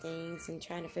thinking these things and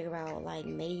trying to figure out, like,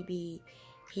 maybe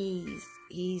he's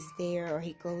there, or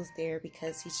he goes there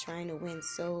because he's trying to win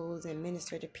souls and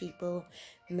minister to people.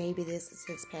 Maybe this is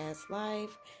his past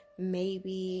life.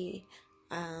 Maybe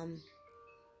I'm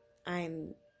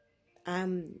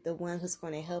the one who's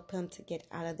going to help him to get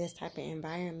out of this type of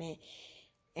environment.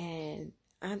 And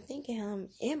I'm thinking,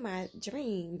 in my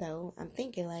dream though, I'm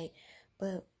thinking like,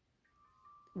 but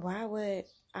why would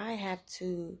I have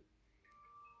to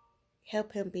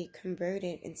help him be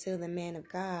converted into the man of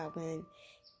God when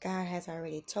God has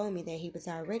already told me that he was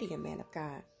already a man of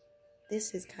God?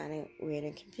 This is kind of weird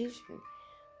and confusion.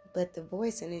 But the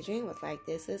voice in the dream was like,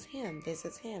 this is him, this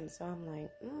is him. So I'm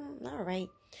like, all right.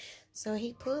 So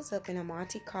he pulls up in a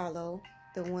Monte Carlo,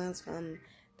 the ones from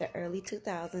the early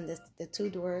 2000s, the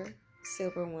two-door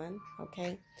silver one,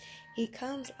 okay? He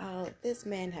comes out, this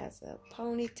man has a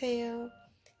ponytail,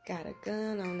 got a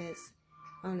gun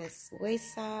on his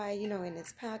waist side, in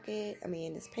his pocket,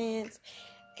 in his pants,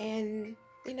 and,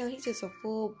 he's just a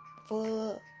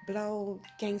full-blown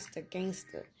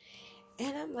gangster.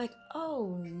 And I'm like,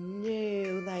 oh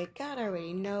no, like God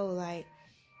already know, like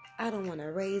I don't want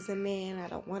to raise a man. I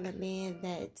don't want a man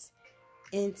that's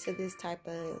into this type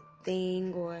of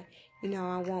thing, or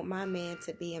I want my man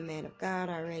to be a man of God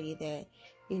already, that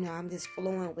I'm just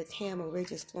flowing with him, or we're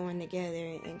just flowing together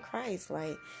in Christ.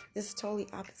 Like, this is totally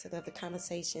opposite of the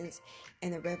conversations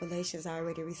and the revelations I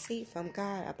already received from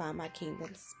God about my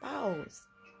kingdom spouse.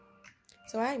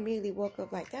 So I immediately woke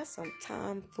up like, that's some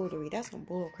tomfoolery, that's some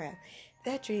bullcrap.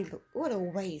 That dream, what a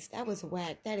waste. That was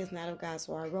whack. That is not of God.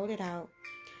 So I wrote it out,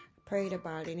 prayed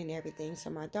about it and everything. So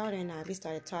my daughter and I, we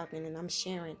started talking, and I'm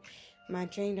sharing my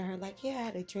dream to her. Like, yeah, I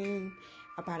had a dream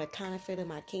about a counterfeit of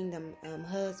my kingdom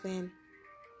husband.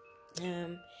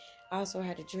 I also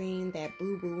had a dream that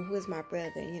Boo Boo, who is my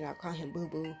brother, I call him Boo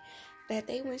Boo, that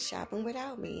they went shopping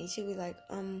without me. And she was like,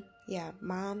 yeah,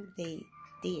 Mom, they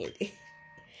did.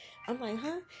 I'm like,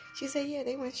 huh? She said, yeah,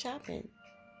 they went shopping.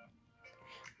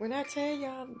 When I tell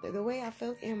y'all the way I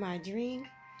felt in my dream,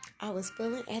 I was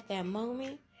feeling at that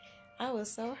moment, I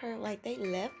was so hurt. Like, they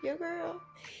left your girl.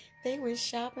 They went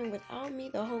shopping without me,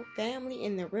 the whole family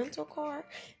in the rental car.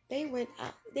 They went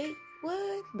out. They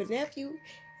what? But nephew,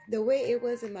 the way it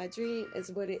was in my dream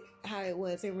is how it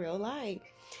was in real life.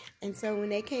 And so when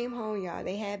they came home, y'all,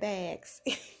 they had bags.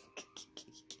 I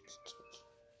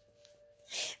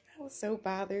was so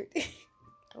bothered.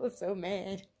 I was so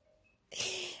mad.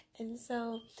 And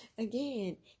so,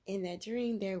 again, in that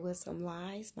dream, there was some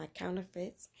lies, my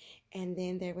counterfeits, and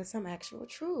then there was some actual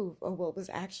truth of what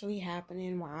was actually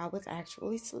happening while I was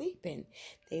actually sleeping.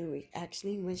 They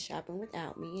actually went shopping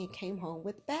without me and came home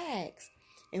with bags.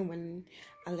 And when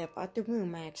I left out the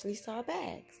room, I actually saw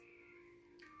bags.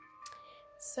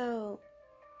 So,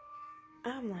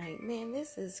 I'm like, man,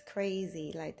 this is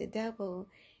crazy. Like, the devil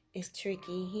is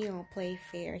tricky. He don't play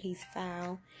fair. He's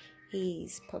foul.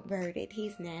 He's perverted,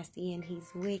 he's nasty, and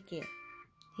he's wicked.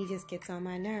 He just gets on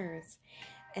my nerves.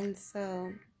 And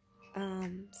so,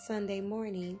 Sunday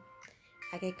morning,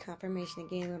 I get confirmation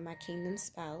again with my kingdom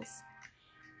spouse.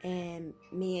 And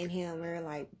me and him, we're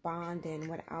like bonding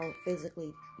without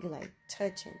physically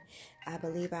touching. I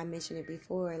believe I mentioned it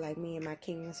before, like me and my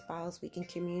kingdom spouse, we can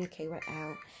communicate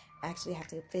without actually have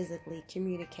to physically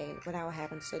communicate, without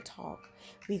having to talk.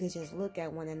 We could just look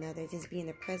at one another, just be in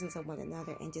the presence of one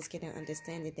another, and just get an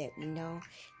understanding that we know,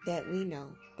 that we know,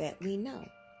 that we know,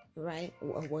 right?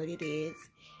 Or what it is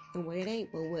and what it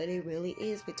ain't, but what it really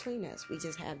is between us. We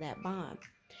just have that bond.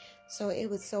 So it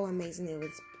was so amazing.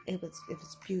 It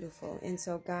was beautiful. And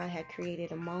so God had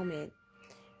created a moment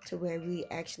to where we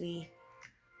actually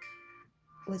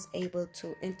was able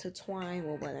to intertwine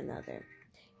with one another.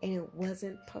 And it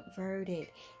wasn't perverted.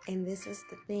 And this is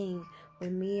the thing,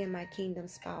 when me and my kingdom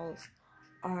spouse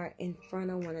are in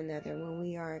front of one another, when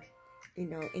we are,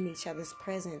 in each other's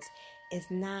presence, it's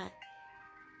not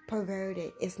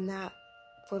perverted. It's not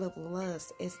full of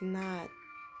lust. It's not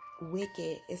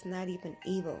wicked. It's not even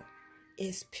evil.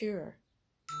 It's pure.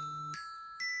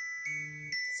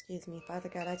 Excuse me. Father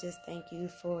God, I just thank you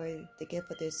for the gift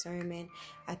of discernment.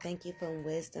 I thank you for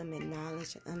wisdom and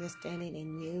knowledge and understanding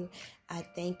in you. I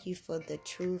thank you for the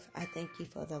truth. I thank you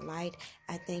for the light.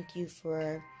 I thank you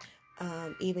for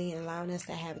even allowing us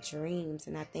to have dreams.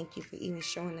 And I thank you for even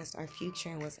showing us our future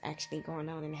and what's actually going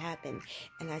on and happen.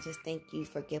 And I just thank you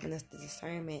for giving us the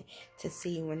discernment to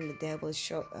see when the devil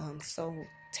sow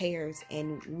tares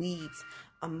and weeds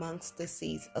amongst the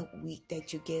seeds of wheat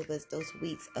that you give us, those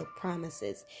wheats of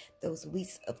promises, those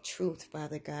wheats of truth,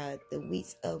 Father God, the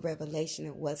wheats of revelation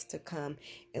of what's to come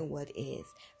and what is.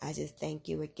 I just thank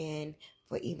you again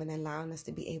for even allowing us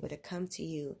to be able to come to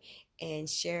you and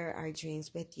share our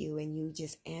dreams with you, and you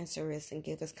just answer us and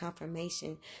give us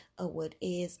confirmation of what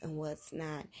is and what's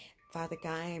not. Father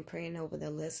God, I am praying over the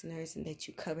listeners, and that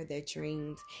you cover their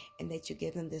dreams, and that you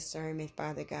give them discernment,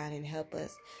 Father God, and help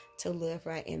us to live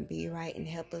right and be right, and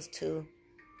help us to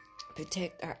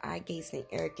protect our eye gates and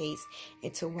ear gates,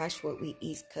 and to watch what we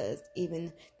eat, because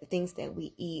even the things that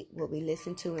we eat, what we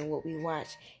listen to, and what we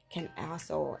watch can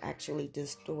also actually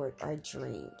distort our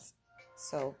dreams.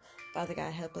 So, Father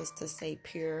God, help us to stay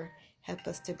pure. Help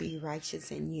us to be righteous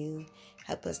in you.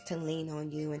 Help us to lean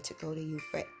on you and to go to you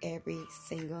for every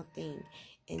single thing.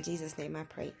 In Jesus' name I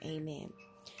pray, amen.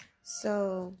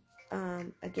 So,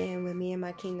 again, with me and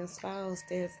my kingdom spouse,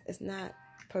 it's not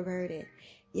perverted.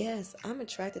 Yes, I'm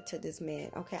attracted to this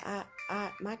man. Okay,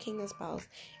 my kingdom spouse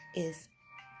is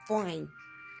fine.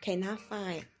 Okay, not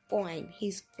fine, fine.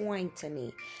 He's fine to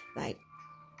me. Like,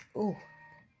 ooh,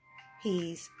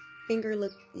 he's finger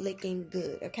licking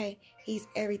good. Okay, he's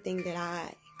everything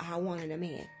that I want in a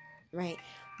man, right?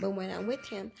 But when I'm with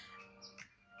him,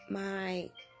 my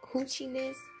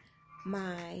hoochiness,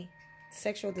 my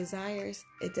sexual desires,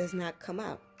 it does not come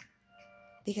out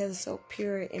because it's so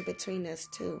pure in between us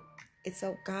two. It's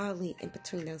so godly in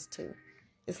between us two.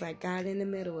 It's like God in the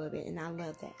middle of it, and I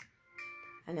love that.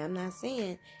 And I'm not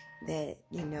saying that,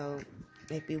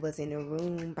 if we was in a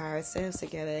room by ourselves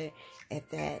together, if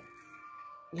that,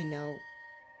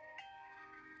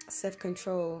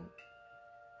 self-control,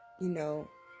 will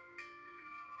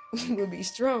be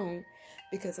strong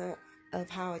because of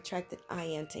how attracted I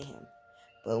am to him.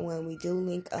 But when we do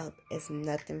link up, it's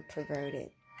nothing perverted,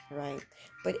 right?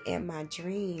 But in my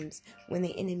dreams, when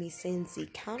the enemy sends the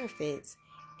counterfeits,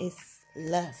 it's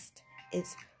lust,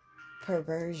 it's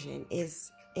perversion,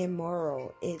 it's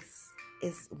immoral, it's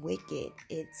wicked,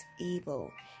 it's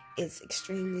evil, it's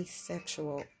extremely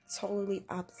sexual, totally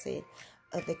opposite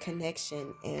of the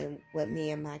connection and what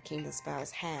me and my kingdom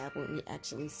spouse have when we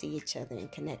actually see each other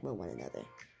and connect with one another.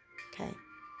 Okay,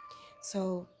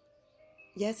 so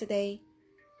yesterday,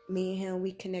 me and him,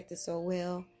 we connected so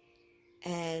well,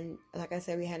 and like I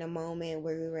said, we had a moment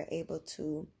where we were able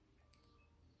to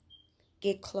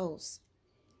get close,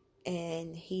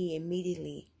 and he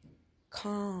immediately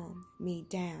calmed me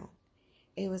down.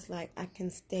 It was like I can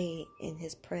stay in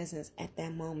his presence at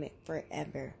that moment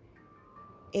forever.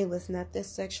 It was nothing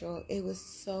sexual. It was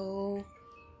so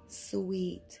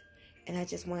sweet. And I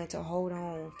just wanted to hold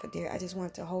on for dear. I just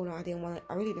wanted to hold on. I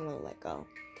really didn't want to let go.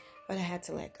 But I had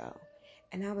to let go.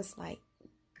 And I was like,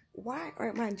 why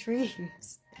aren't my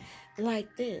dreams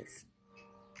like this?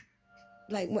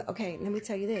 Okay, let me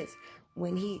tell you this.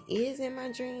 When he is in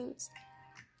my dreams,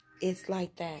 it's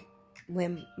like that.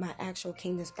 When my actual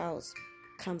kingdom spouse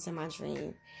comes in my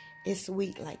dream, it's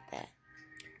sweet like that.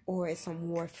 Or it's some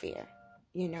warfare,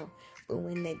 But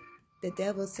when the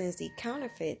devil sends the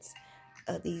counterfeits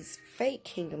of these fake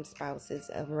kingdom spouses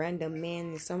of random men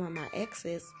and some of my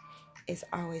exes, it's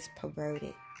always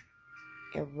perverted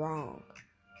and wrong.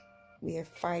 We are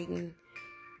fighting.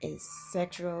 It's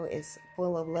sexual. It's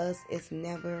full of lust. It's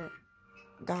never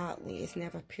godly. It's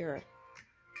never pure.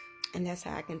 And that's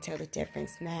how I can tell the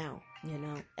difference now,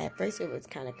 At first it was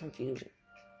kind of confusing.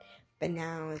 But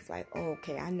now it's like, oh,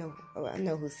 okay, I know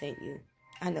who sent you.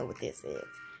 I know what this is.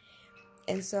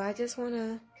 And so I just want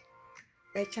to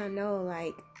let y'all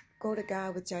know, go to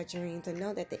God with your dreams and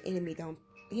know that the enemy don't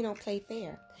play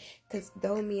fair. Because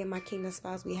though me and my kingdom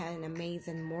spouse, we had an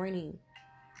amazing morning,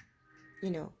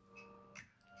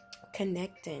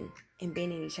 connecting and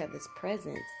being in each other's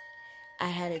presence. I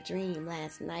had a dream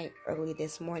last night, early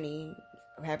this morning,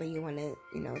 however you want to,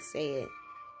 say it,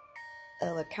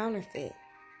 of a counterfeit,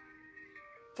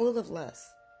 full of lust,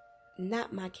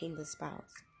 not my kingdom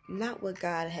spouse, not what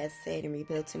God has said and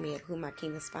revealed to me of who my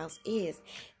kingdom spouse is,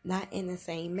 not in the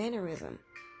same mannerism.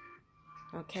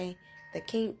 Okay,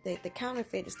 the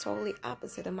counterfeit is totally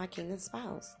opposite of my kingdom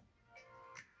spouse.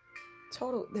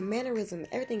 The mannerism,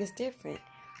 everything is different.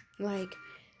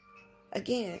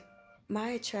 Again,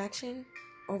 my attraction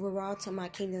overall to my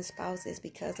kingdom spouse is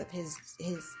because of his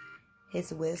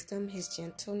wisdom, his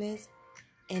gentleness,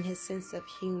 and his sense of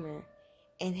humor,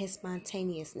 and his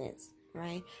spontaneousness,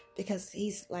 right? Because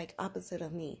he's opposite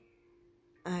of me.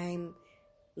 I'm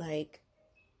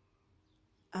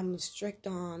strict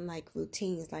on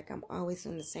routines. I'm always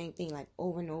doing the same thing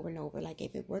over and over and over.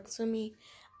 If it works for me,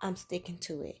 I'm sticking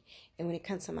to it. And when it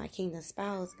comes to my kingdom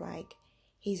spouse,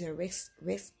 he's a risk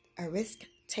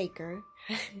taker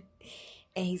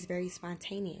and he's very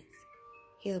spontaneous.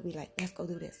 He'll be like, let's go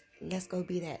do this, let's go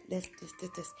be that, let's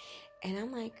this. And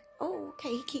I'm like, oh, okay.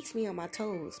 He keeps me on my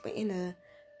toes, but in a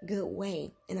good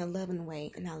way, in a loving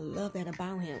way. And I love that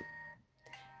about him.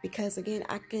 Because again,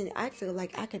 I feel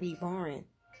like I could be boring.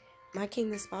 My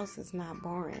kingdom spouse is not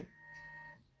boring.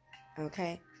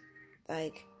 Okay?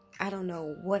 I don't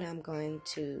know what I'm going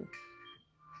to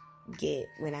get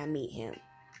when I meet him.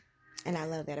 And I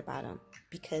love that about him.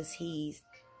 Because he's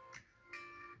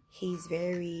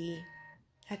very,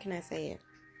 how can I say it?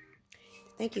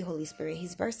 Thank you, Holy Spirit.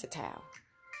 He's versatile.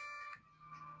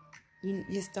 You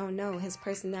just don't know. His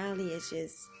personality is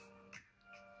just,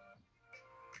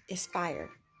 it's fire.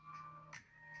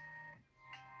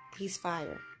 He's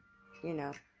fire,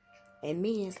 And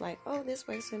me, it's like, oh, this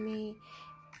works for me.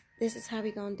 This is how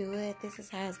we gonna do it. This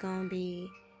is how it's gonna be.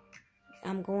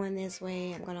 I'm going this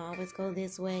way. I'm gonna always go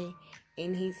this way.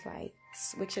 And he's like,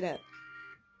 switch it up.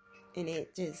 And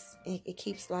it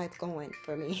keeps life going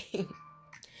for me.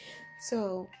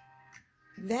 So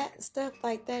that stuff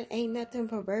like that ain't nothing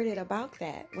perverted about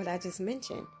that, what I just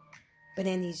mentioned. But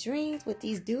in these dreams with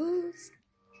these dudes,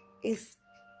 it's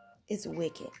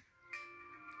wicked.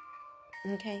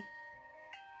 Okay?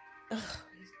 Ugh,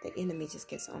 the enemy just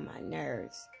gets on my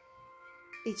nerves.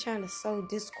 Be trying to sow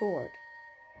discord.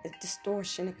 a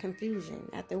distortion, a confusion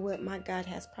after what my God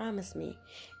has promised me.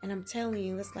 And I'm telling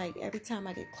you, it's like every time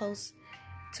I get close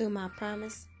to my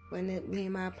promise, when me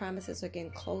and my promises are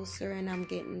getting closer and I'm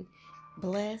getting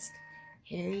blessed,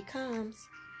 here he comes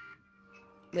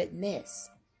with mess,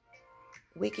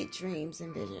 wicked dreams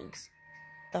and visions,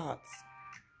 thoughts.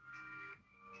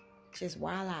 Just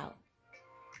wild out.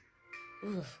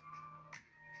 Oof.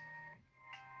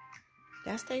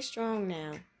 Y'all stay strong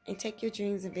now and take your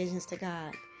dreams and visions to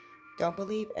God. Don't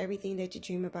believe everything that you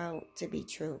dream about to be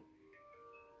true.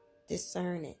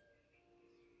 Discern it.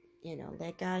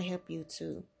 Let God help you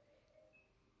to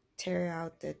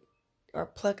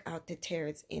pluck out the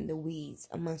tares in the weeds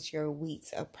amongst your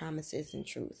weeds of promises and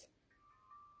truth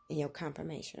in your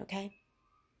confirmation, okay?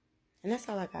 And that's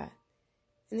all I got.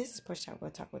 And this is Push Talk,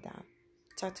 We'll Talk Without.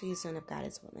 Talk to you soon if God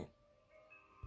is willing.